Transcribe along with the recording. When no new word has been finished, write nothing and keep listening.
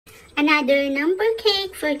another number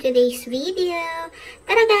cake for today's video.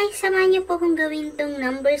 Tara guys, samahan niyo po kung gawin tong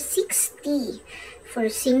number 60. For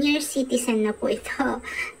senior citizen na po ito.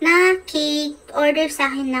 Na cake, order sa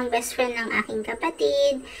akin ng best friend ng aking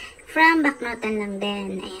kapatid. From Baknotan lang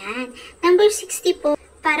din. Ayan. Number 60 po.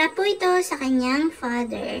 Para po ito sa kanyang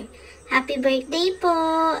father. Happy birthday po!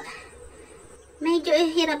 Medyo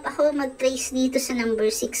hirap ako mag-trace dito sa number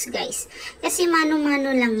 6 guys. Kasi mano-mano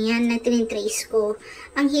lang yan na tinitrace ko.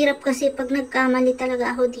 Ang hirap kasi pag nagkamali talaga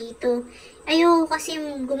ako dito. Ayoko kasi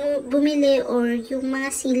bumili or yung mga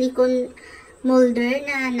silicone molder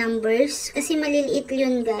na numbers. Kasi maliliit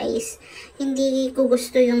yun guys. Hindi ko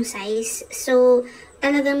gusto yung size. So,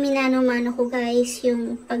 talagang minano-mano ko guys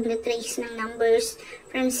yung pag-retrace ng numbers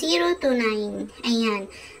from 0 to 9. Ayan.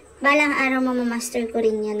 Balang araw mamamaster ko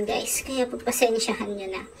rin yan guys. Kaya pagpasensyahan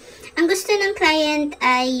nyo na. Ang gusto ng client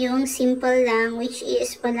ay yung simple lang, which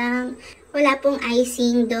is wala pong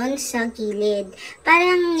icing doon sa gilid.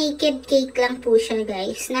 Parang naked cake lang po siya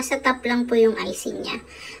guys. Nasa top lang po yung icing niya.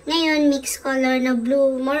 Ngayon, mix color na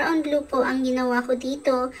blue. More on blue po ang ginawa ko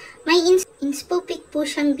dito. May inspo pic po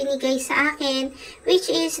siyang binigay sa akin, which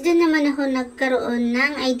is doon naman ako nagkaroon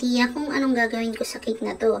ng idea kung anong gagawin ko sa cake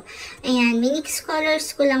na to. Ayan, mix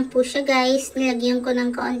colors ko lang po siya guys. Nilagyan ko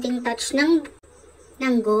ng kaunting touch ng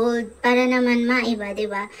gold para naman maiba, 'di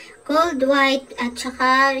ba? Gold, white at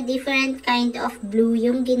saka different kind of blue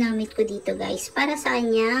yung ginamit ko dito, guys, para sa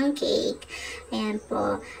kanyang cake. Ayan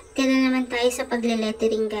po. Tira naman tayo sa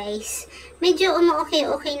pagle-lettering, guys. Medyo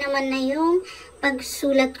okay naman na yung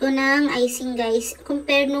pagsulat ko ng icing, guys.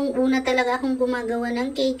 Compare nung una talaga akong gumagawa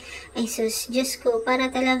ng cake. Ay sus, Diyos ko,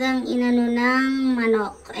 para talagang inano ng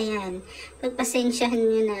manok. Ayan. Pagpasensyahan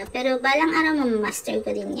nyo na. Pero balang araw mamamaster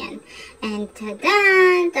ko din yan. And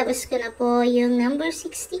tadan! Tapos ko na po yung number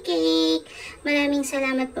 60 cake. Maraming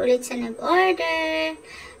salamat po ulit sa nag-order.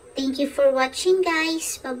 Thank you for watching,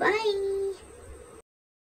 guys. Bye-bye!